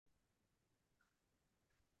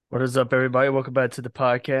What is up, everybody? Welcome back to the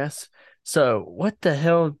podcast. So, what the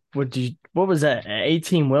hell what was that? An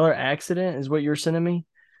 18-wheeler accident is what you were sending me?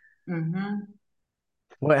 Mm-hmm.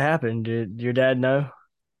 What happened? Did your dad know?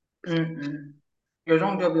 Mm-mm. It was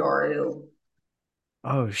on WRL.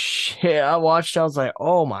 Oh shit. I watched, I was like,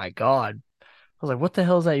 oh my God. I was like, what the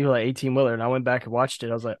hell is that? You were like 18-wheeler. And I went back and watched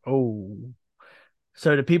it. I was like, oh.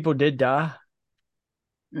 So the people did die?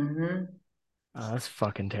 Mm-hmm. Oh, that's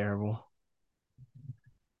fucking terrible.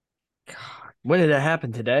 God. When did that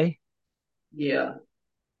happen? Today? Yeah.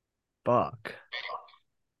 Fuck.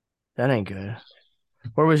 That ain't good.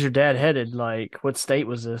 Where was your dad headed? Like, what state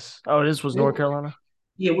was this? Oh, this was We North were, Carolina?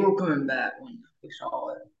 yeah, we were coming back when we saw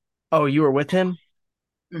it. Oh, you were with him?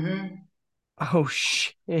 Mm-hmm. Oh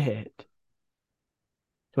shit.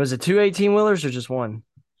 Was it two 18-wheelers or just one?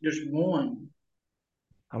 Just one.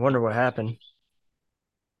 I wonder what happened.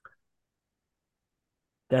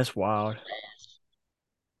 That's wild.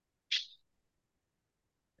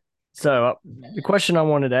 So, the question I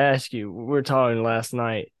wanted to ask you, we were talking last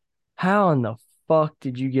night. How in the fuck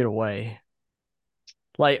did you get away?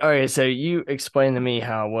 Like, all right, so you explained to me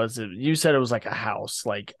how it was. You said it was like a house,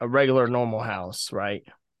 like a regular normal house, right?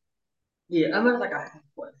 Yeah, I mean like a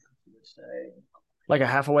halfway house, you would say. Like a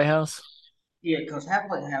halfway house. Yeah, because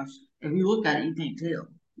halfway house, if you look at it, you can't tell,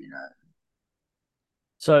 you know.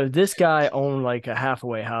 So this guy owned like a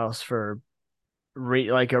halfway house for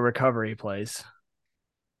like a recovery place.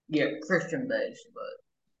 Yeah, Christian based,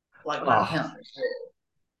 but like not Oh, counting it.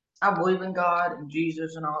 I believe in God and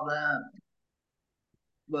Jesus and all that,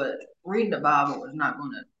 but reading the Bible is not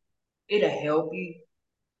gonna it'll help you,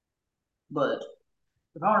 but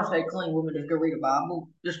if I want to stay clean, women just go read the Bible.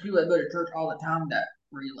 There's people that go to church all the time that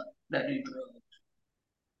read that do drugs.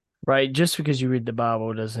 right. Just because you read the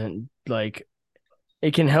Bible doesn't like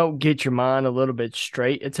it can help get your mind a little bit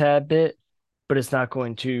straight a tad bit, but it's not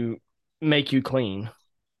going to make you clean.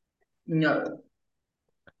 No,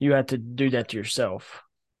 You have to do that to yourself.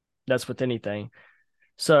 That's with anything.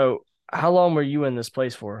 So, how long were you in this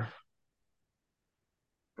place for?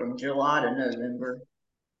 from July to November.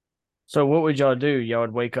 So, what would y'all do? Y'all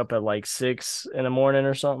would wake up at like 6 in the morning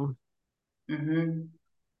or something, Mm-hmm.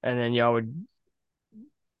 and then y'all would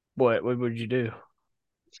what would you do?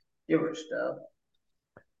 Different stuff.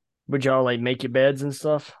 Would y'all like make your beds and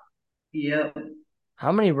stuff? Yep.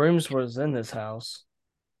 How many rooms was in this house?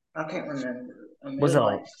 I can't remember. Was it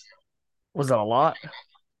a was it a lot?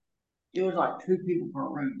 it was like two people per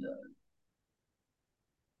room though.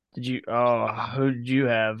 Did you who did you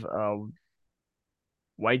have?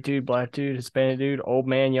 White dude, black dude, Hispanic dude, old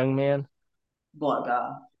man, young man, Black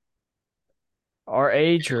guy. our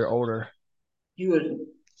age or older? He was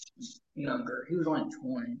younger. He was only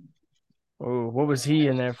 20. Oh, what was he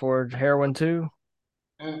in there for? Heroin too?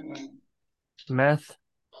 Mm-mm. Meth?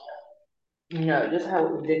 No, just how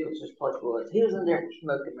ridiculous this place was. He was in there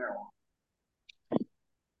smoking marijuana.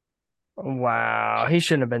 Wow, he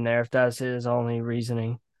shouldn't have been there if that's his only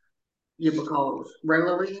reasoning. Yeah, because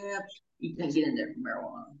regular rehabs, you can't get in there for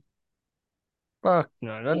marijuana. Fuck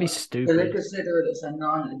no, that'd be So they stupid. consider it as a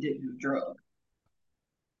non-addictive drug.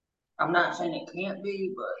 I'm not saying it can't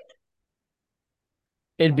be,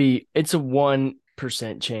 It's a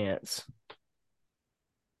 1% chance.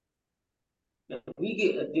 but if you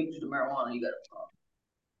get addicted to marijuana, you got a problem.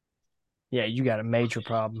 Yeah, you got a major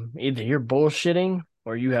problem. Either you're bullshitting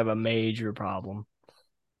or you have a major problem.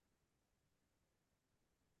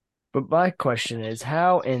 But my question is,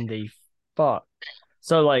 how in the fuck?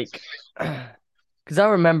 So like, because I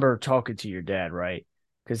remember talking to your dad, right?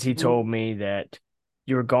 Because he told Mm-hmm. me that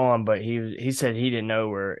you were gone, but he said he didn't know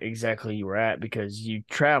where exactly you were at because you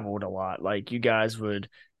traveled a lot. Like you guys would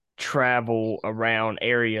travel around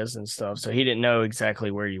areas and stuff, so he didn't know exactly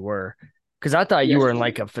where you were. Because I thought you Yes, were in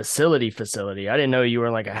like a facility. I didn't know you were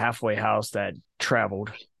in like a halfway house that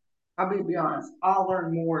traveled. I'll be honest. I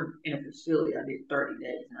learned more in a facility. I did 30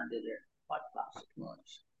 days, and I did there like 5, 6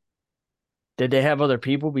 months. Did they have other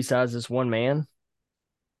people besides this one man?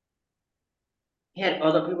 He had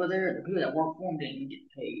other people there. The people that worked for him didn't even get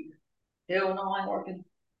paid. Hell no, I ain't working.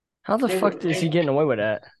 How the They fuck would is he pay. getting away with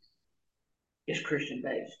that? It's Christian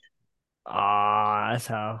based. Ah, that's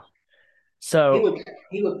how. He So, would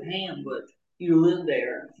he would pay him, but you live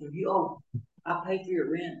there, so I pay for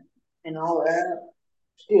your rent and all that.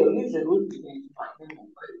 Still, you should lose things like minimum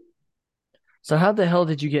wage. so how the hell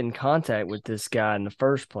did you get in contact with this guy in the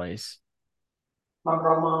first place? My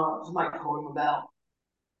grandma, somebody told him about.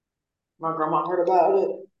 My grandma heard about it.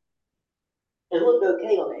 It looked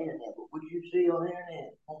okay on the internet, but what you see on the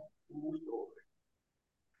internet, true story.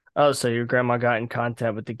 Oh, so your grandma got in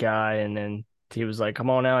contact with the guy and then he was like,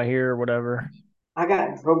 come on out here or whatever. I got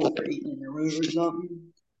in trouble for eating in the room or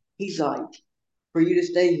something. He's like, for you to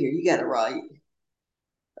stay here, you got to write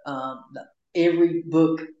um, every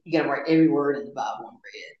book. You got to write every word in the Bible in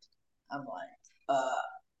red. I'm like,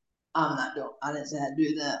 I'm not doing. I didn't say I'd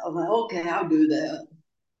do that. I was like, okay, I'll do that.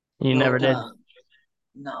 You The whole never did. time,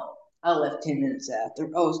 no. I left 10 minutes after.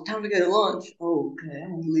 Oh, it's time to go to lunch. Oh, okay,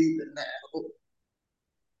 I'm leaving now.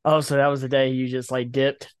 Oh, so that was the day you just like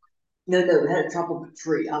dipped. No, no, we had to chop up a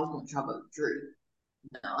tree. I was going to chop up a tree.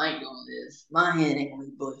 No, I ain't doing this. My hand ain't gonna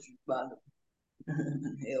be busted by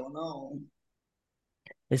the hell no.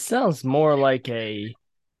 It sounds more like a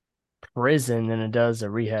prison than it does a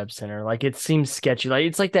rehab center. Like it seems sketchy. Like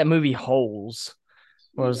it's like that movie Holes,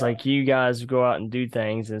 where it's Yeah, like you guys go out and do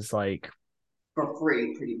things. It's like for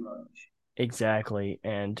free, pretty much. exactly.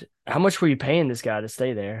 And how much were you paying this guy to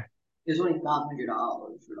stay there? It was only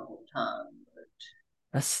 $500 for the whole time.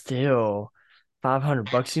 That's still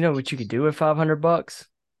 $500. You know what you could do with $500?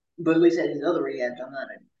 But at least at these other rehabs,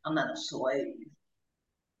 I'm not a slave.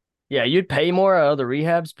 Yeah, you'd pay more at other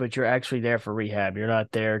rehabs, but you're actually there for rehab. You're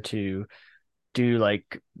not there to do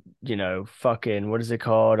like, fucking what is it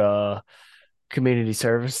called? Community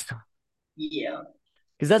service. Yeah,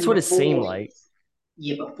 Because that's and what it seemed before, like.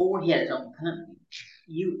 yeah, before he had his own company,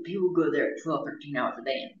 people would go there at 12, 13 hours a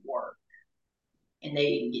day and work, and they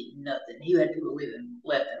didn't get nothing. He had people living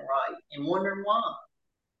left and right and wondering why.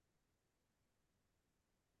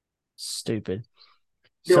 Stupid.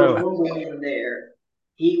 There was So one boy in there.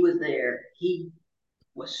 He was there. He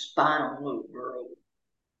was spying on little girls.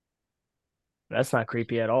 that's not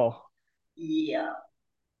creepy at all. Yeah,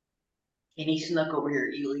 and he snuck over here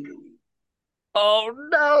illegally. Oh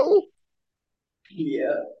no.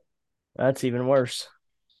 Yeah, That's even worse.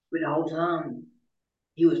 but the whole time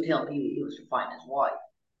he was telling people he was fighting his wife.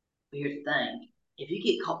 But here's the thing: if you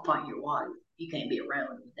get caught fighting your wife, you can't be around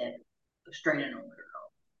with that restraining order.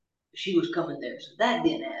 She was coming there, so that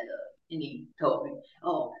didn't add up. And he told me,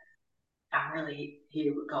 "Oh, I'm really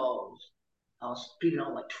here because I was speaking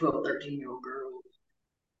on like 12, 13-year-old girls.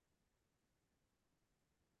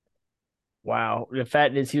 Wow. The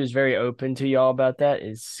fact is he was very open to y'all about that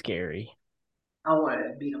is scary. I wanted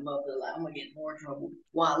to beat him up. Like, I'm gonna get in more trouble."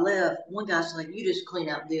 While I left, one guy's like, "You just clean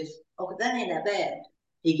out this." Okay, that ain't that bad.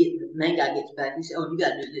 The main guy gets back. He said, "Oh, you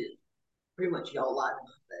gotta do this." Pretty much y'all lied in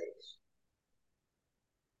my face.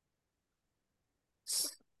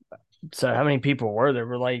 So how many people were there?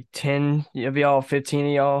 Were like 10 of y'all, 15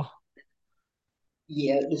 of y'all?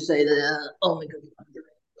 Yeah, just say that only because I'm under.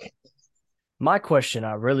 My question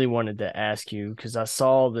I really wanted to ask you because I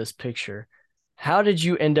saw this picture. How did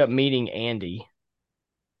you end up meeting Andy,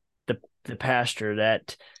 the pastor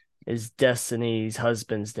that is Destiny's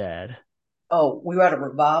husband's dad? Oh, we were at a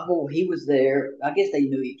revival. He was there. I guess they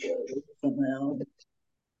knew each other somehow.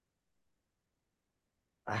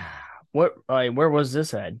 What like where was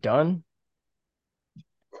this at? Done?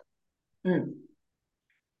 Hmm.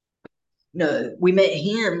 No, we met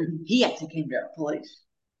him. He actually came to our place.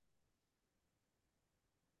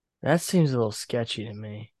 That seems a little sketchy to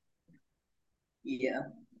me. Yeah,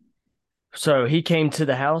 So he came to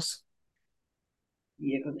the house?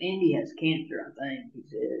 yeah, because Andy has cancer, I think he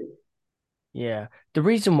said. Yeah. The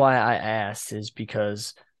reason why I asked is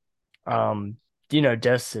because um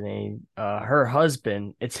Destiny, her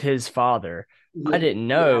husband, it's his father. I Yeah, didn't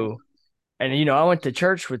yeah. know. And I went to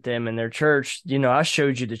church with them and their church, I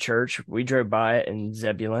showed you the church. We drove by it in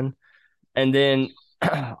Zebulon. And then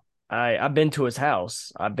I've been to his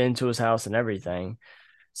house. I've been to his house and everything.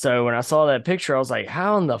 So when I saw that picture, I was like,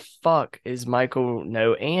 how in the fuck is Michael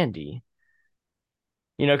know Andy?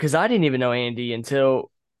 Because I didn't even know Andy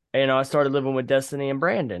until, I started living with Destiny and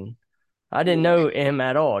Brandon. I didn't Yeah, know him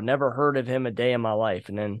at all. Never heard of him a day in my life.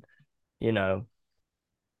 And then, you know,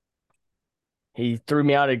 he threw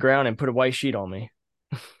me out of the ground and put a white sheet on me.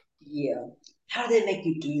 yeah. How did they make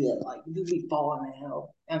you do that? Like, you be falling out.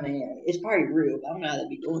 I mean, it's probably real, but I don't know how they'd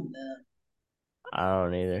be doing that. I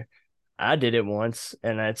don't either. I did it once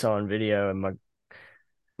and that's on video and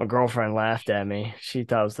my girlfriend laughed at me. She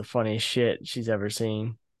thought it was the funniest shit she's ever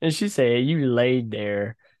seen. And she said, "You laid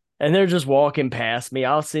there." And they're just walking past me.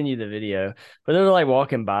 I'll send you the video. But they're like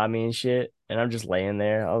walking by me and shit. And I'm just laying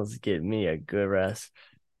there. I was getting me a good rest.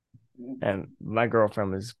 And my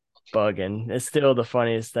girlfriend was bugging. It's still the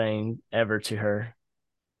funniest thing ever to her.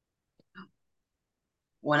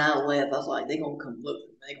 When I left, I was like, they gonna come look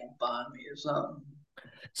for me. They gonna find me or something.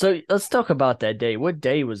 So let's talk about that day. What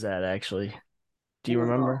day was that actually? Do It you was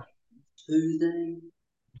remember? Tuesday.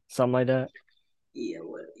 Something like that? Yeah,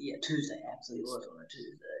 what? Yeah, Tuesday. Actually, it was on a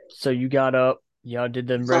Tuesday. So you got up, y'all did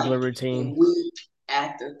the It's like regular a routine. week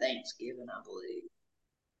after Thanksgiving, I believe.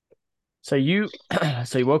 So you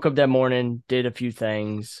so you woke up that morning, did a few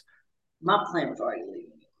things. My plan was already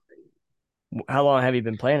leaving. How long have you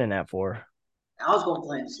been planning that for? I was gonna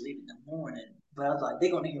plan to leave in the morning, but I was like,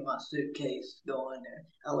 they're gonna hear my suitcase go in there.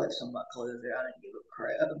 I left some of my clothes there. I didn't give a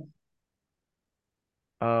crap.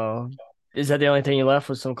 Oh, is that the only thing you left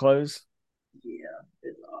with some clothes? Yeah,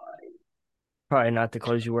 it's alright. Probably not the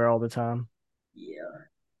clothes you wear all the time. Yeah,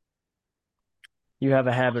 You have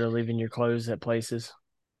a habit of leaving your clothes at places.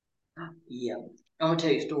 yeah. I'm gonna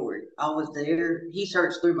tell you a story. I was there. He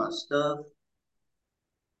searched through my stuff.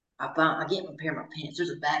 I get my pair of my pants.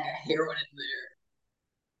 There's a bag of heroin in there.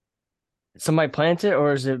 Somebody plant it,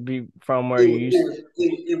 or is it be from where It you was it used? was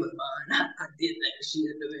it was mine. I did that shit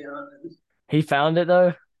to be honest. He found it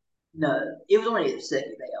though. No, it was only the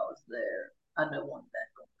second day I was there. I know one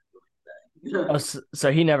back on Oh, anything.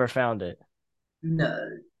 so he never found it. No,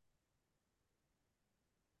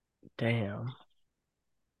 Damn.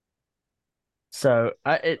 So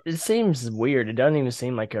it seems weird. It doesn't even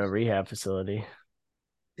seem like a rehab facility.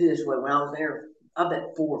 this way when I was there, I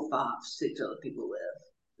bet 4, 5, 6 other people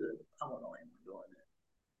left. So I won't know anyone doing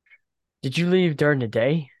it Did you leave during the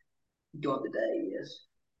day? during the day. Yes,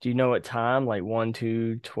 Do you know what time? Like 1,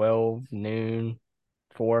 2, 12, noon,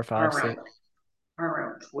 4, 5, 6? around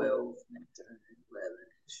around 12, 11.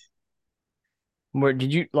 Where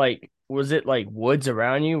did you like? Was it like woods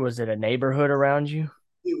around you? Was it a neighborhood around you?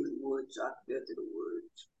 It was woods. I could go through the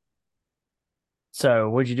woods. So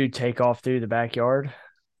what'd you do? Take off through the backyard?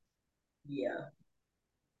 Yeah,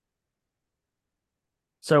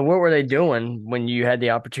 So what were they doing when you had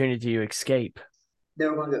the opportunity to escape? they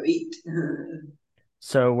were gonna go eat.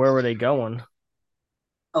 So where were they going?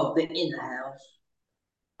 Oh, they in the house.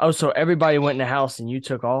 Oh, so everybody went in the house and you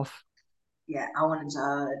took off? Yeah, I went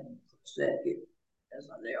inside and said, "That's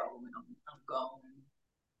not there. I'm gone."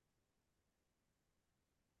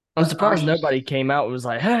 I'm But surprised nobody came out and was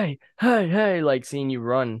like, hey, hey, hey, like seeing you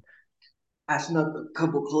run. I snuck a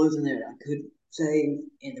couple clothes in there that I could save,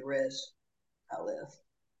 and the rest I left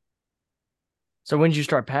So when did you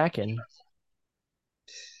start packing?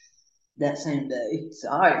 that same day. So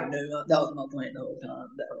I already knew that was my plan the whole time,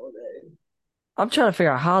 that whole day. I'm trying to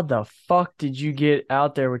figure out how the fuck did you get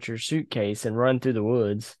out there with your suitcase and run through the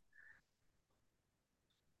woods?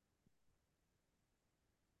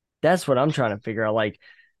 That's what I'm trying to figure out. Like,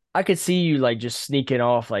 I could see you like just sneaking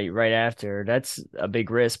off like right after. That's a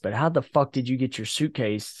big risk, but how the fuck did you get your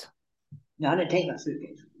suitcase? No, I didn't take my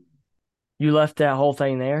suitcase. You left that whole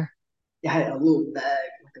thing there? I had a little bag,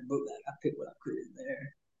 like a book bag. I picked what I could in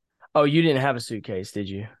there. Oh, you didn't have a suitcase, did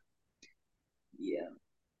you? Yeah.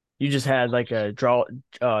 You just had like a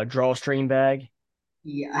drawstring bag.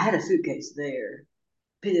 Yeah, I had a suitcase there.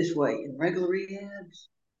 Put it this way, in regular rehabs,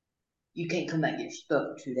 you can't come back and get your stuff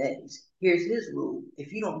in 2 days. Here's his rule.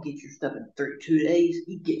 If you don't get your stuff in 2 days,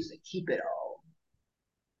 he gets to keep it all.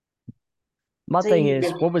 My Say thing you is,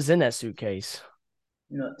 get what was in that suitcase?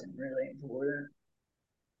 nothing really important.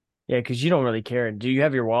 Yeah, because you don't really care. Do you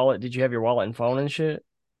have your wallet? Did you have your wallet and phone and shit?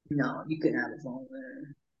 No, you couldn't have a phone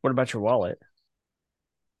there. What about your wallet?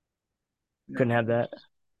 Couldn't have No. that.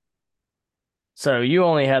 So you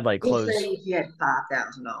only had like Let's say clothes. if you had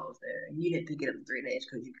 $5,000 there and you didn't pick it up in 3 days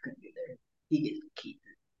because you couldn't get there, he gets to keep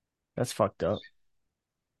it. That's fucked up.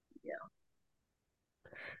 Yeah.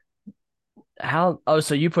 How? Oh,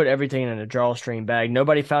 so you put everything in a drawstring bag.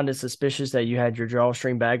 Nobody found it suspicious that you had your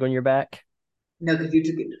drawstring bag on your back. No, because you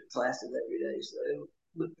took it to classes every day. So,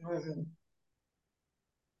 but, a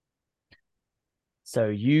So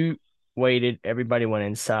you waited. Everybody went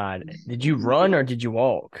inside. Did you run or did you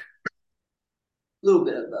walk? little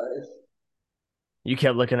bit of both. You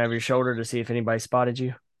kept looking over your shoulder to see if anybody spotted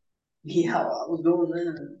you. Yeah, I was going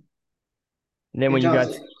there. And then when Every you time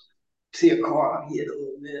I got, see a car, I hit a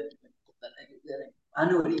little bit. I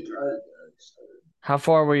knew what he drove though. So. how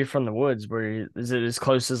far were you from the woods? Is it as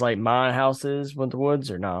close as like my house is with the woods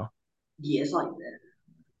or no? Yeah, it's like that.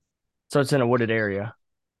 So it's in a wooded area.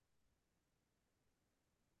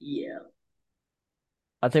 Yeah.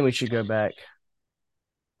 I think we should go back.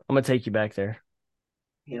 I'm gonna take you back there.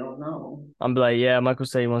 Hell no. I'm be like, yeah, Michael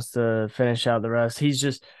said he wants to finish out the rest.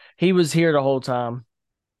 He was here the whole time.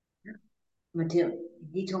 I'm tell you,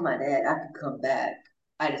 he told my dad I could come back.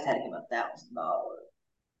 I just had to give him $1,000.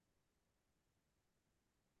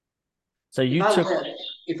 So If you I took left,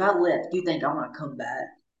 if I left, do you think I'm gonna come back?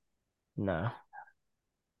 no.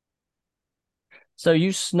 So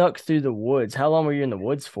you snuck through the woods. How long were you in the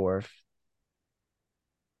woods for?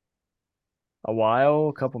 A while,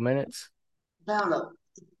 a couple minutes. About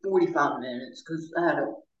 45 minutes because I had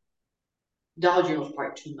a Dollar General was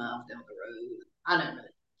probably 2 miles down the road. I don't know.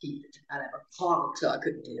 keep it out of a clock, so I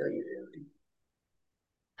couldn't tell you really.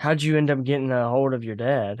 How'd you end up getting a hold of your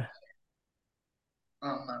dad? I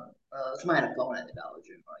don't know. Somebody had a phone at the Dollar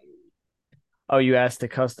General. Oh, you asked the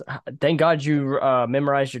custom. Thank God you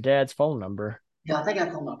memorized your dad's phone number. Yeah, I think I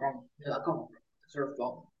called my grandma. Yeah, I called my grandma. It's her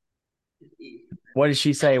phone. What did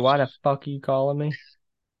she say? Why the fuck are you calling me?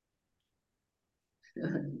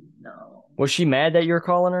 No, Was she mad that you were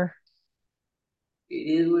calling her? it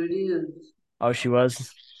is what it is. Oh, she was.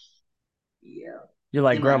 Yeah. You're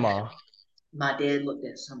like Then grandma. my dad looked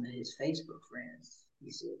at some of his Facebook friends.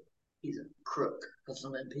 He said he's a crook because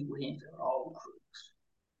some of the people he hangs are all crooks.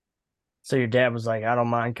 So your dad was like, I don't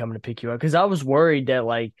mind coming to pick you up. Because I was worried that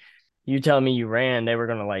like you telling me you ran, they were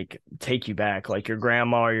gonna like take you back. Like your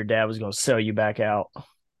grandma or your dad was gonna sell you back out.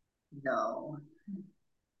 No.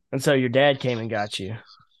 And so your dad came and got you.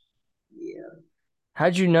 Yeah.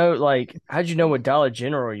 How'd you know what Dollar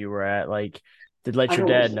General you were at? Like, did let I your know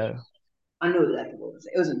dad know? I know exactly what it was.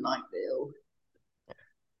 It was in Nineville.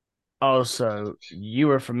 Oh, so you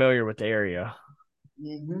were familiar with the area.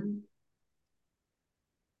 Mm-hmm.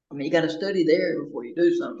 I mean, you got to study there before you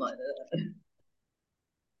do something like that.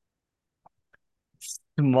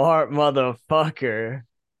 Smart motherfucker.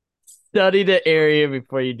 Study the area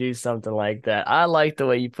before you do something like that. I like the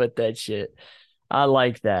way you put that shit. I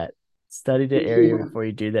like that. Study the area Yeah. before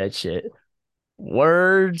you do that shit.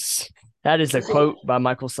 Words. That is a Say, quote by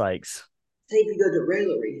Michael Sykes. say if you go to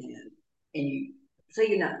regular rehab and you say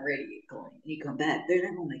you're not ready to get clean, and you come back, they're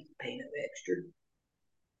not gonna make you pay no extra.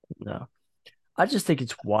 No. I just think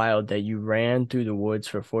it's wild that you ran through the woods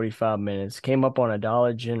for 45 minutes, came up on a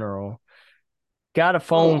Dollar General, got a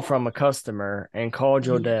phone Oh, from a customer, and called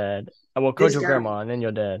your dad. Well, called this your guy, grandma and then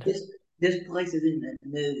your dad. this this place is in the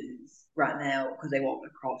news right now because they walked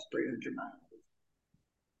across 300 miles.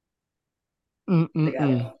 The guy,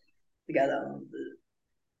 Mm-mm-mm. the guy that owns it.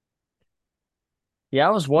 Yeah,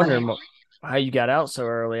 I was My, wondering how you got out so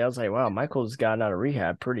early. I was like, wow, Michael's gotten out of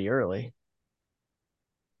rehab pretty early.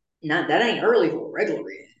 not that ain't early for regular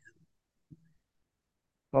rehab.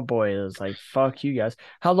 My boy is like, fuck you guys.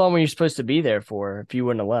 How long were you supposed to be there for if you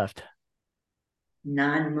wouldn't have left?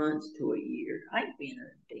 9 months to a year. I ain't been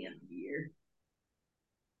a damn year.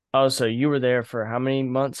 Oh, so you were there for how many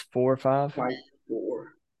months? 4 or 5? Right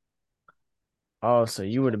before. Oh, so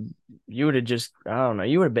you would have just I don't know,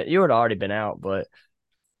 you would have already been out, but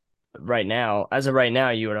right now, as of right now,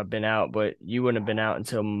 you would have been out, but you wouldn't have been out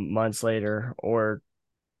until months later. Or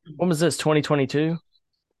when was this? 2022?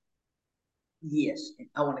 Yes, and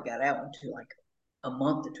I wouldn't have got out until like a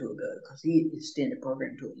month or two ago because he extended the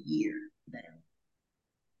program to a year now.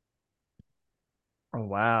 Oh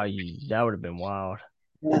wow, you that would have been wild.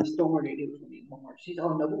 When I started, it was going to be March. He said,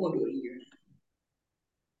 "Oh no, we're going to do a year now."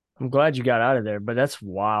 I'm glad you got out of there, but that's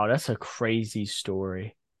wild. That's a crazy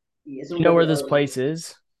story. Yeah, it's Do you on know the where this other place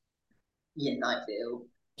is? yeah, Nightdale.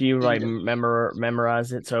 Do you In like the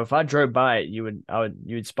memorize it? So if I drove by it, you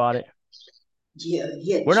would spot it. yeah,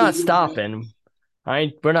 he had We're not chickens in it. stopping.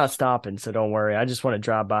 We're not stopping, so don't worry. I just want to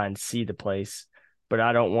drive by and see the place, but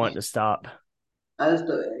I don't want to stop. I just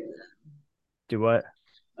thought Do what?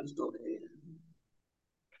 I just thought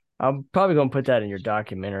I'm probably gonna put that in your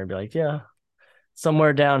documentary. Be like, yeah,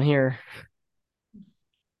 somewhere down here.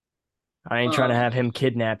 I ain't trying to um have him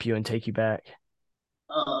kidnap you and take you back.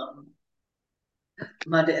 um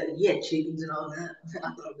my dad he had chickens and all that. I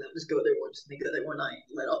thought that was go there once and go there one night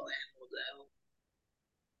and let all the animals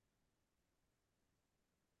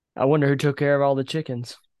out. I wonder who took care of all the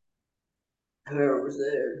chickens. Whoever was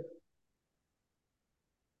there.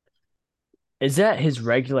 Is that his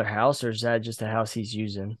regular house or is that just a house he's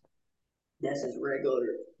using? That's his regular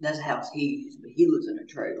that's the house he used, but he lives in a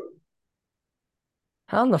trailer.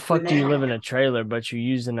 How in the But fuck do you live now in a trailer but you're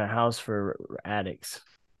using a house for addicts?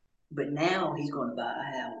 but now he's gonna buy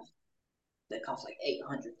a house that costs like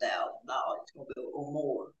 $800,000. It's gonna be or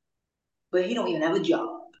more. But he don't even have a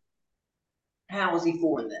job. How is he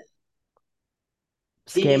affording that?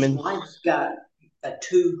 Then his Scamming? wife's got a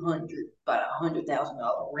 200, about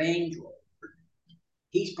 $100,000 Range Rover.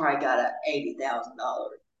 He's probably got a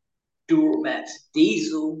 $80,000 Duramax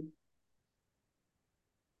diesel.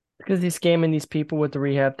 Because he's scamming these people with the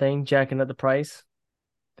rehab thing, jacking up the price.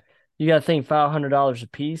 You gotta think $500 a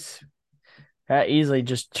piece. That easily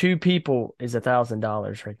just two people is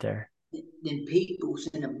 $1,000 right there. Then people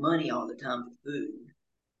send him money all the time for food.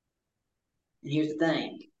 And here's the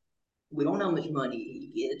thing: we don't know how much money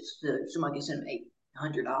he gets. So if somebody can send him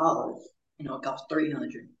 $800, it costs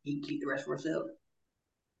 300. He can keep the rest for himself.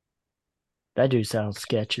 That dude sounds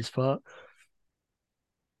sketch as fuck.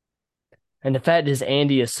 And the fact his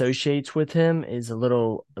Andy associates with him is a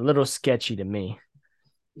little sketchy to me.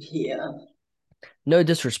 Yeah, No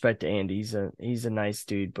disrespect to Andy, he's a nice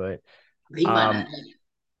dude, but he might not. um,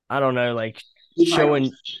 I don't know, like He probably don't.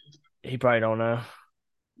 showing he probably don't know.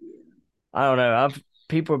 I don't know. I've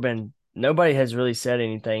people have been nobody has really said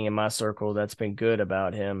anything in my circle that's been good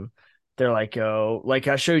about him. They're like, oh, like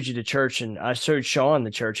I showed you the church and I showed Sean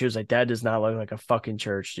the church. He was like, that does not look like a fucking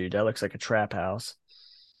church, dude. That looks like a trap house.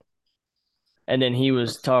 And then he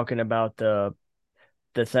was talking about the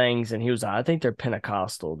things and he was like, I think they're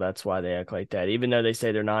Pentecostal. That's why they act like that. Even though they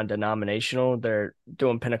say they're non-denominational, they're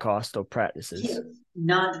doing Pentecostal Yeah, practices.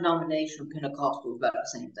 non-denominational Pentecostal is about the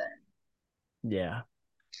same thing. Yeah.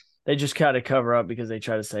 They just kind of cover up because they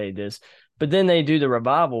try to say this. But then they do the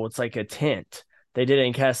revival. It's like a tent. They did it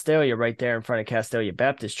in Castalia right there in front of Castalia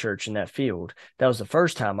Baptist Church in that field. That was the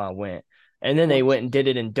first time I went. And then they What? went and did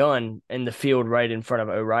it in Dunn in the field right in front of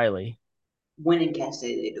O'Reilly. When in Cal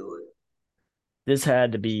State they do it?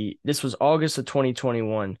 This was August of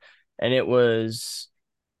 2021. And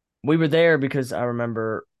we were there because I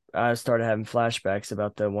remember I started having flashbacks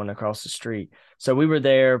about the one across the street. So we were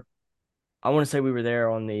there. I want to say we were there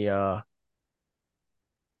on the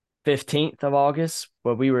 15th of August,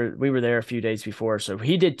 but we were there a few days before. So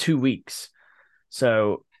he did 2 weeks.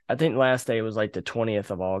 So I think last day was like the 20th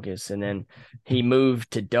of August. And then he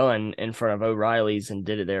moved to Dunn in front of O'Reilly's and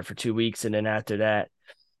did it there for 2 weeks. And then after that,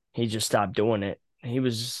 he just stopped doing it. He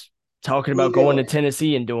was talking about Look going to up,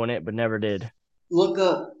 Tennessee and doing it, but never did. look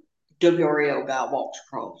up. WRL guy walks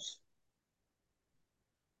across.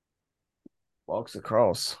 Walks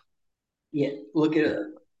across. Yeah, look it The, up.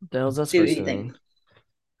 the hell's that See what supposed you to think. mean?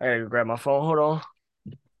 I gotta go grab my phone. Hold on.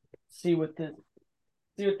 See what this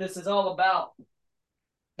see what this is all about.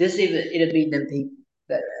 This even it'll be them people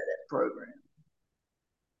that are at that program.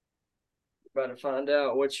 About to find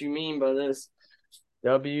out what you mean by this.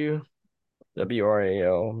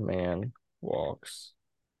 WRAL man walks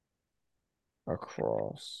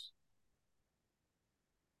across.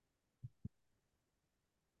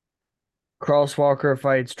 Crosswalker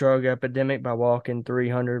fights drug epidemic by walking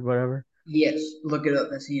 300, whatever. Yes, look it up.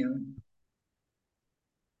 That's him.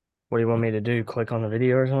 What do you want me to do? Click on the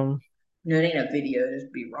video or something? No, it ain't a video.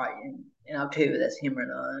 Just be writing, and I'll tell you if that's him or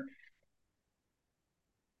not.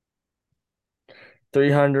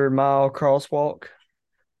 300-mile crosswalk.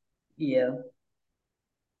 Yeah.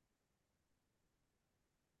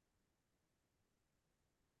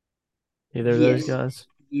 Either of those Yes. guys.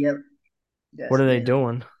 Yep. What That's are they them.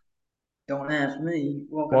 doing? Don't ask me.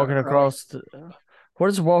 Walking Walking across. across what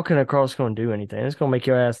is walking across going to do anything? It's going to make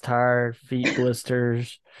your ass tired, feet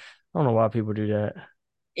blisters. I don't know why people do that.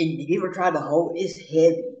 And you ever tried to hold? It's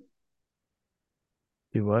heavy,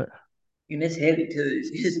 Do what? and it's heavy too.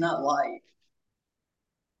 It's not light.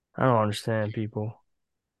 I don't understand people.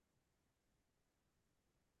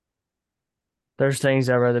 There's things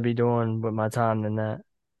I'd rather be doing with my time than that.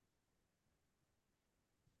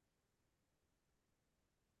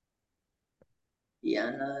 Yeah,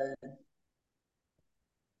 I know.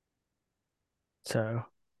 So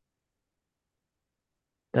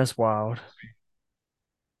that's wild.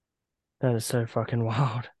 That is so fucking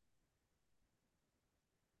wild.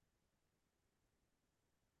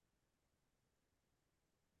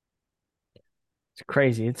 It's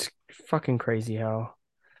crazy. It's fucking crazy how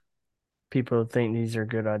people think these are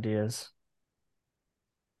good ideas.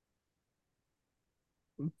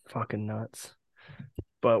 Fucking nuts.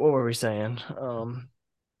 But what were we saying?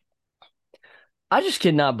 I just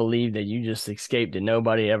could not believe that you just escaped and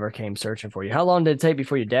nobody ever came searching for you. How long did it take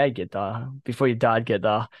before your dad got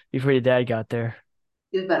there?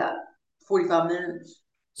 It's about 45 minutes.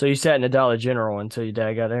 So you sat in the Dollar General until your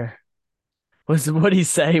dad got there. What did he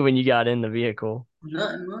say when you got in the vehicle?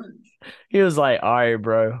 Nothing much. He was like, "All right,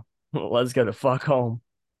 bro, let's go the fuck home."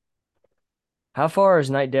 How far is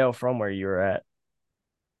Nightdale from where you were at?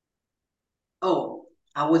 Oh,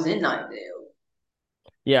 I was in Nightdale.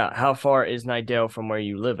 Yeah, how far is Nightdale from where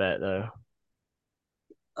you live at though?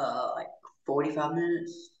 Like 45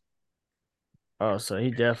 minutes. Oh, so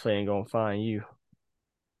he definitely ain't gonna find you.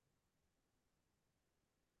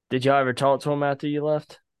 Did y'all ever talk to him after you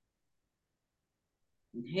left?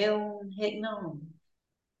 Hell, heck no.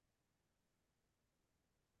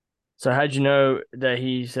 So how'd you know that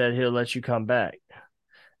he said he'll let you come back if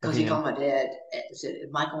Because he he didn't? told my dad, said,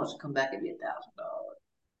 if Michael wants to come back, it'd be $1,000.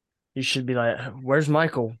 You should be like, "Where's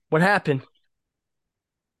Michael? What happened?"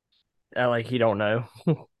 Like he don't know.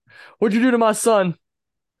 What'd you do to my son?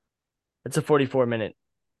 It's a 44-minute.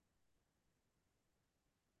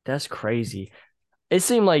 That's crazy. It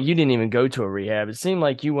seemed like you didn't even go to a rehab. It seemed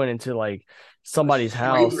like you went into like A somebody's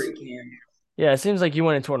house. slavery camp. Yeah, it seems like you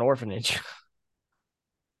went into an orphanage.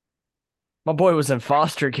 My boy was in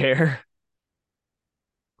foster care.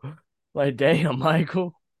 Like, damn,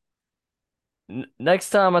 Michael. Next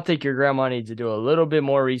time, I think your grandma needs to do a little bit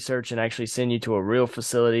more research and actually send you to a real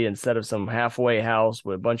facility instead of some halfway house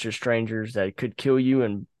with a bunch of strangers that could kill you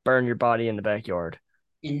and burn your body in the backyard.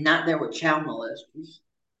 And not there with child molesters.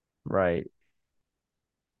 Right.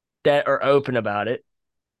 That are open about it.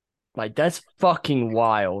 Like, that's fucking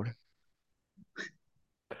wild.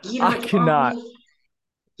 You know I what's funny? cannot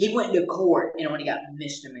He went to court and when he got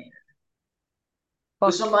misdemeanor. But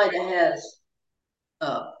fuck. somebody that has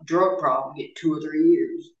a drug problem get 2 or 3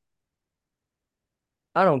 years.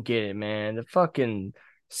 I don't get it, man. The fucking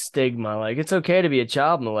stigma. Like, it's okay to be a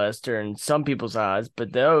child molester in some people's eyes,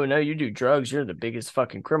 but oh no, you do drugs, you're the biggest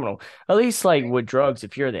fucking criminal. At least, like, with drugs,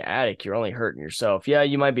 if you're the addict, you're only hurting yourself. Yeah,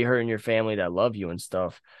 you might be hurting your family that love you and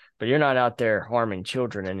stuff, but you're not out there harming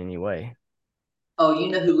children in any way. Oh, you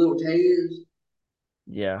know who Little Tay is?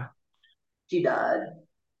 Yeah. She died.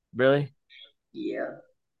 Really? Yeah.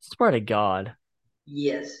 Swear to God.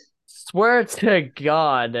 Yes. Swear to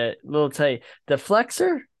God that little Tay, the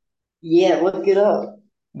flexor? Yeah, look it up.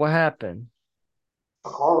 What happened? A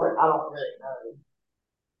car wreck. I don't really know.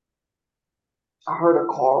 I heard a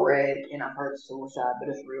car wreck and I heard suicide, but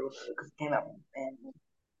it's real because it came out from the family.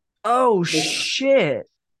 Oh This, shit.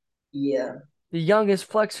 yeah. The youngest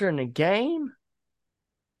flexor in the game?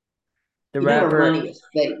 The You know her rapper. money is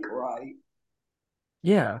fake, right?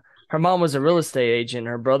 Yeah. Her mom was a real estate agent.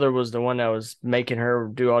 Her brother was the one that was making her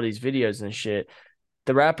do all these videos and shit.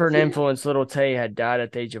 The rapper and See, influencer Little Tay had died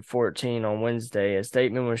at the age of 14 on Wednesday. A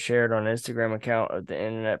statement was shared on an Instagram account of the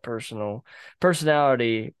internet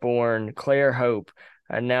personality born Claire Hope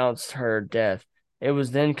announced her death. It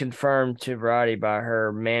was then confirmed to Variety by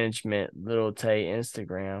her management, Little Tay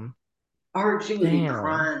Instagram. I heard she would be Damn.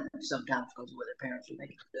 crying sometimes because of what her parents would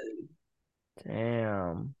make her do.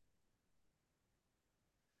 Damn.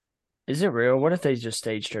 Is it real? What if they just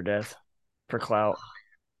staged her death for clout?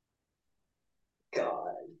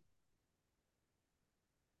 God.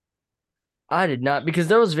 I did not because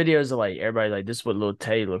there was videos of like everybody like this is what Lil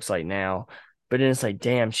Tay looks like now, but then it's like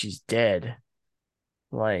damn she's dead.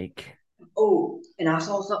 Like Oh, and I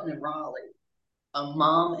saw something in Raleigh. A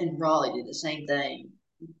mom in Raleigh did the same thing.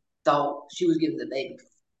 Thought she was giving the baby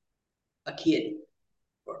a kid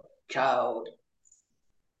or child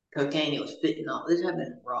cocaine. It was fentanyl. This happened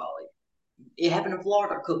in Raleigh. It happened in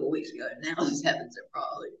Florida a couple of weeks ago. Now this happens in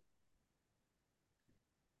Raleigh.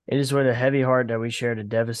 it is with a heavy heart that we share the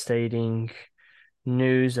devastating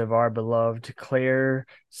news of our beloved Claire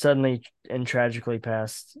suddenly and tragically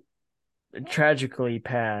passing.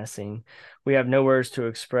 We have no words to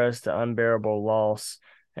express the unbearable loss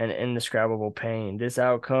and indescribable pain. This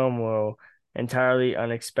outcome will entirely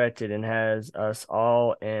unexpected and has us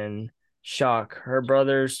all in shock. Her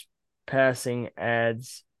brother's passing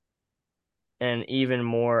adds an even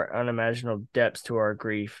more unimaginable depths to our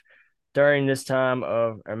grief. During this time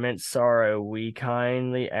of immense sorrow, we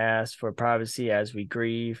kindly ask for privacy as we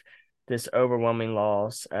grieve this overwhelming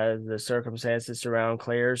loss, as the circumstances around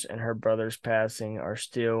Claire's and her brother's passing are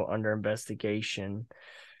still under investigation.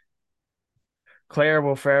 Claire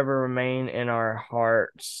will forever remain in our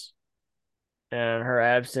hearts, and her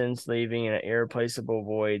absence leaving an irreplaceable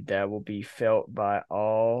void that will be felt by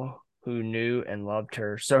all who knew and loved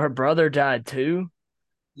her. So her brother died too?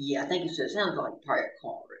 Yeah, I think it sounds like probably a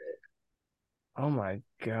car wreck. Oh my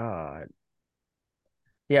God.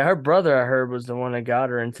 Yeah, her brother, I heard, was the one that got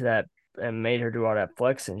her into that and made her do all that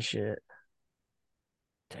flexing shit.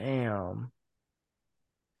 Damn.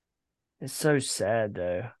 It's so sad,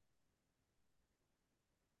 though.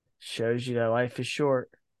 Shows you that life is short.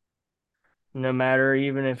 No matter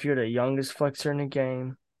even if you're the youngest flexer in the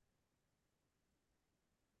game.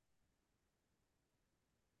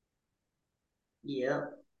 Yeah,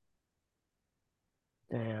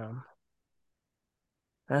 Damn.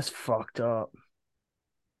 That's fucked up.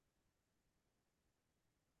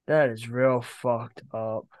 That is real fucked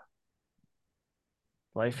up.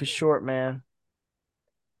 Life is short, man.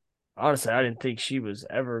 Honestly, I didn't think she was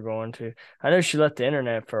ever going to. I know she left the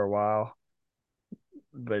internet for a while,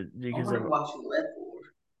 but I because wonder of why she left for.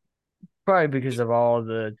 probably because of all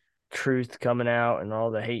the truth coming out and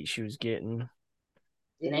all the hate she was getting.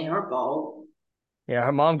 It ain't her fault. Yeah,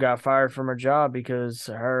 her mom got fired from her job because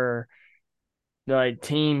her like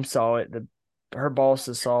team saw it. Her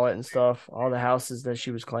bosses saw it and stuff. All the houses that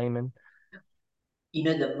she was claiming. You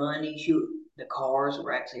know the money the cars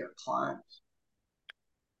were actually her clients.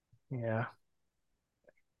 Yeah,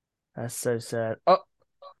 that's so sad. Oh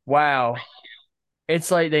wow,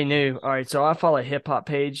 it's like they knew. All right, so I follow a hip hop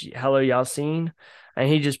page. Hello, y'all seen? And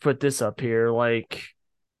he just put this up here. Like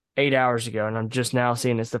 8 hours ago, and I'm just now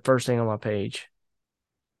seeing it's the first thing on my page.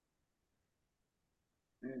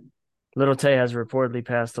 Mm. Little Tay has reportedly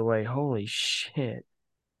passed away. Holy shit.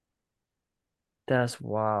 That's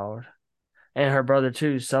wild. And her brother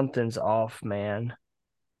too. Something's off, man.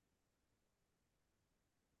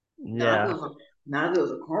 Not if it Yeah. was not if it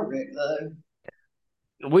was a car wreck though.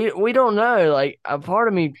 We don't know. Like a part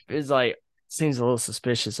of me is like seems a little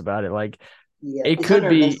suspicious about it. Like Yeah, it it's could under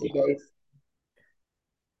be. investigation.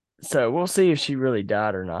 So we'll see if she really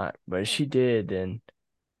died or not. But if she did, then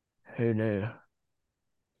who knew?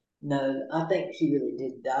 No, I think she really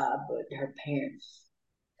did die, but her parents,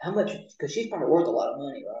 how much? Because she's probably worth a lot of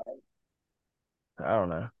money, right? I don't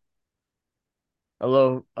know.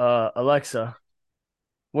 Hello, Alexa,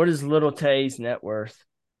 what is Little Tay's net worth?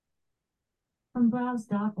 From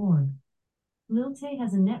browse.org. Lil Tay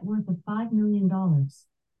has a net worth of $5 million.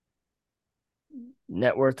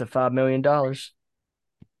 Net worth of $5 million.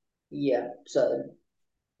 Yeah. So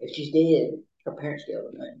if she's dead, her parents get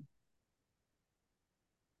all the money.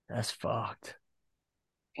 That's fucked.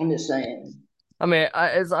 I'm just saying. I mean,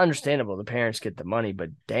 it's understandable the parents get the money, but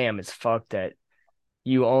damn, it's fucked that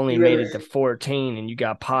you only You made ever? it to 14 and you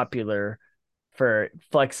got popular for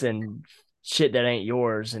flexing shit that ain't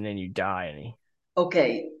yours, and then you die. And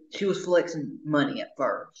Okay, she was flexing money at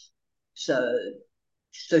first, so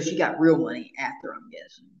she got real money after. I'm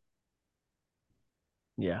guessing.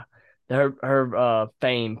 yeah, her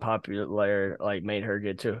fame, popular, like made her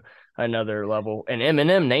get to another level. And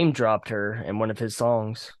Eminem name dropped her in one of his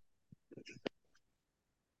songs.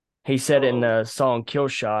 He said in Oh, the song Kill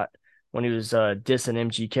Shot when he was dissing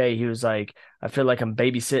MGK, he was like, I feel like I'm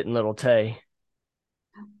babysitting Little Tay.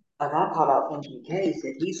 like I caught out MGK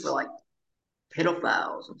said he's for like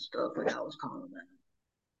pedophiles and stuff. Like I was calling that.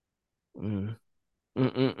 Mm.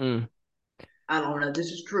 Mm-mm-mm. I don't know if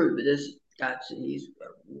this is true, but this guy said he's a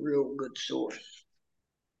real good source.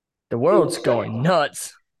 The It world's was going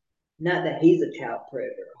nuts. not that he's a child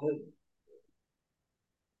predator. Who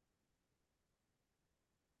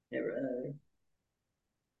never know.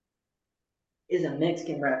 Is a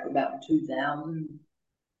Mexican rapper about in 2000.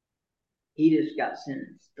 He just got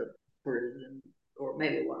sentenced to prison, or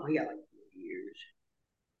maybe well, he got like 4 years.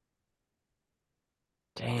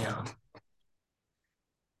 Damn.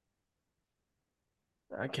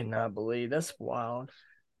 I cannot believe that's wild.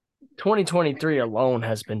 2023 alone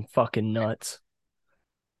has been fucking nuts.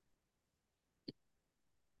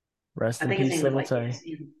 Rest I in think his peace, name was Little like Tay.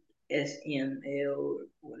 SML or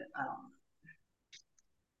what? I don't know.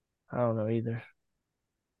 I don't know either.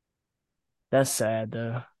 That's sad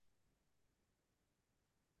though.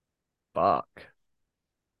 Fuck.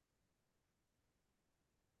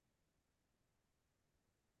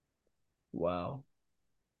 Wow.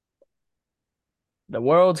 The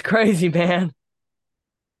world's crazy, man.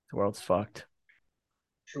 The world's fucked.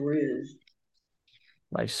 Sure is.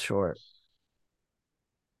 Life's short.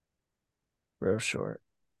 Real short.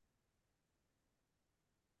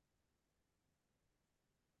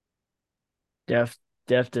 Death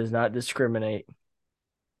death does not discriminate.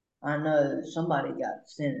 I know somebody got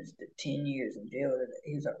sentenced to 10 years in jail.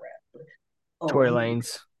 He's a rapper. Oh, Tory he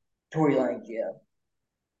Lanez. Tory Lanez. Yeah,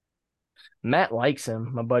 Matt likes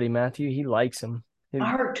him. My buddy Matthew, he likes him.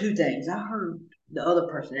 I He, heard two things. I heard the other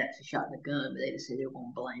person actually shot the gun, but they just said they were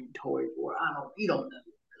gonna blame Tory for it. I don't. You don't know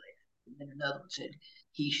really. And then another one said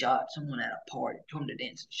he shot someone at a party, told him to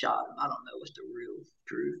dance and shot him. I don't know what's the real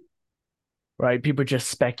truth. right? People just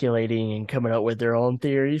speculating and coming up with their own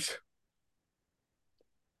theories.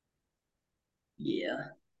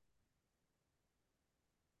 Yeah,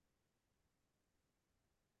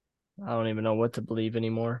 I don't even know what to believe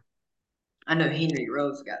anymore. I know Henry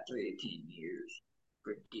Rose got 3 to 10 years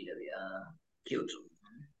for DWI. Killed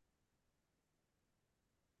someone.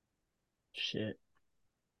 Shit.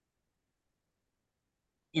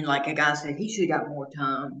 And like a guy said, he should have got more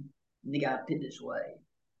time. And the guy put it this way: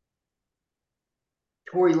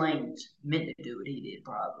 Tory Lanez meant to do what he did,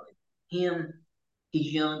 probably. Him,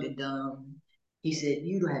 he's young and dumb. He said,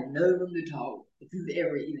 you had no room to talk. If you've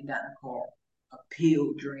ever even gotten a car, a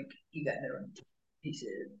pill, drink, you got no room to talk. He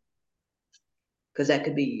said, because that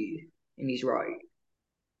could be you. And he's right.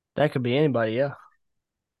 That could be anybody, yeah.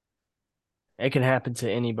 It can happen to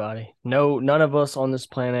anybody. No, none of us on this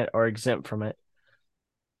planet are exempt from it.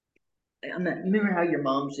 Remember how your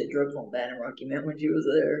mom said drugs weren't bad in Rocky Mountain when she was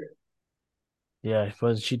there? Yeah,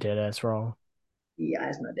 wasn't she dead ass wrong? Yeah, I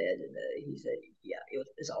asked my dad today. He said, yeah,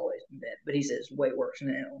 it's always been bad. But he says it's way worse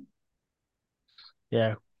now.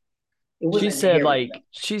 Yeah. It She wasn't said inherently like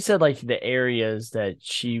she said like the areas that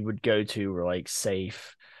she would go to were like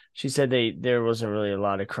safe. She said there wasn't really a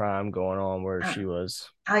lot of crime going on where I, she was.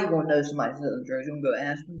 how you gonna know somebody's selling drugs? You gonna go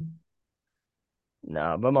ask them?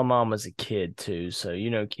 No, but my mom was a kid too, so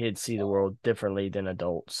kids see the world differently than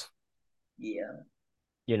adults. Yeah.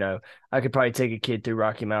 You know, I could probably take a kid through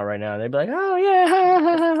Rocky Mount right now, and they'd be like, "Oh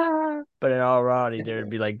yeah," but in all reality, there'd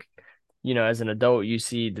be like, as an adult, you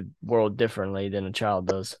see the world differently than a child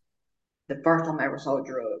does. The first time I ever saw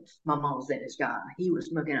drugs, my mom was dating this guy. He was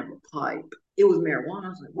smoking out of a pipe. It was marijuana. I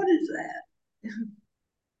was like, what is that?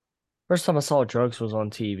 First time I saw drugs was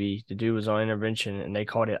on TV. The dude was on intervention, and they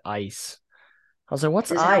called it ice. I was like,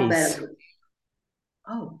 "What's This how bad ice?" of a,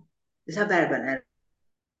 oh, this how bad of an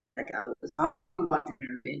addict I was. I was watching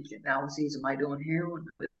intervention. Now I see somebody doing heroin.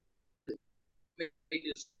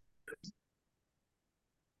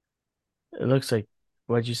 It looks like,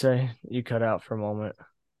 what'd you say? You cut out for a moment.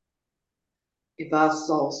 If I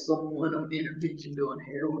saw someone on intervention doing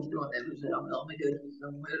heroin, doing everything, I'm gonna do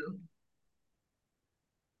something with them.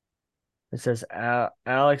 It says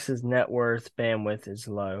Alex's net worth bandwidth is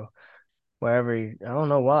low. I don't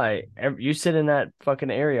know why. You sit in that fucking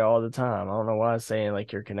area all the time. I don't know why it's saying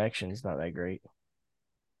like your connection's not that great.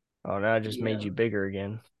 Oh, now I just made Yeah, you bigger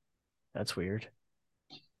again. That's weird.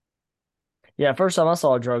 Yeah, first time I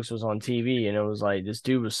saw drugs was on TV, and it was like this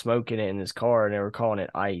dude was smoking it in his car, and they were calling it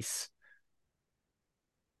ice.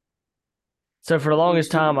 So for the what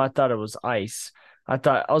longest you time, I doing? thought it was ice. I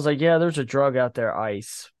was like, yeah, there's a drug out there,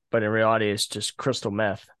 ice, but in reality, it's just crystal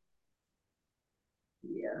meth.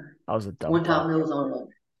 Yeah. I was a dumb One time fuck. there was on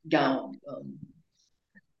a guy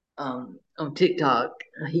on TikTok.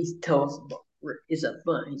 He tells it's a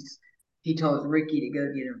fun. He tells Ricky to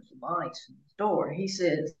go get him some ice from the store. He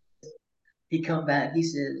says he come back. He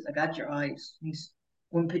says, "I got your ice." He's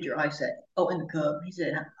when put your ice at? Oh, in the cup. He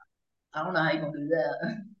said, "I don't know how you gonna do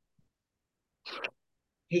that."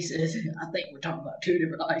 He says, "I think we're talking about two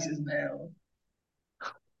different ices now."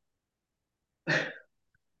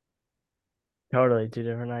 Totally two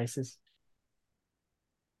different ices.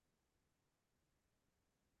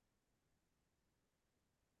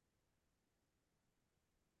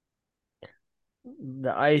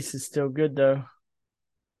 The ice is still good though.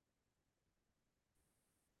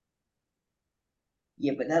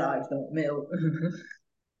 Yeah, but that ice don't melt.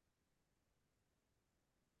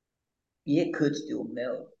 Yeah, it could still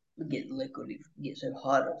melt. Get liquid if it gets so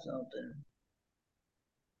hot or something.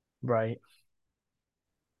 Right.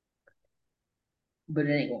 But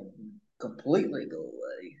it ain't gonna completely go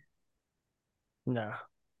away. No.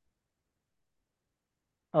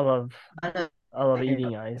 I love I know I love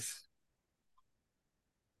eating ice.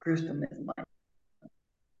 crystal meth might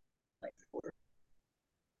like for.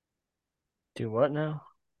 Do what now?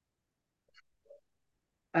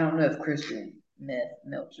 I don't know if crystal meth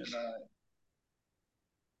melts or not.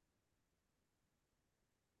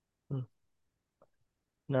 Hmm.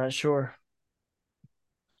 Not sure.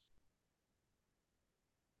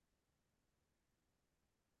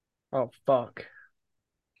 Oh fuck.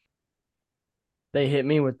 They hit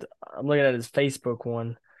me with I'm looking at his Facebook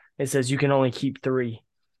one. It says you can only keep three.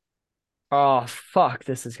 Oh fuck,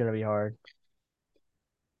 this is gonna be hard.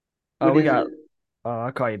 Oh, What we is got it?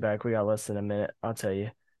 I'll call you back. We got less than a minute. I'll tell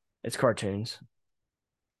you. It's cartoons.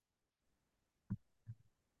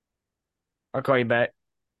 I'll call you back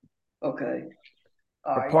Okay.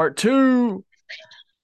 All for right. part two.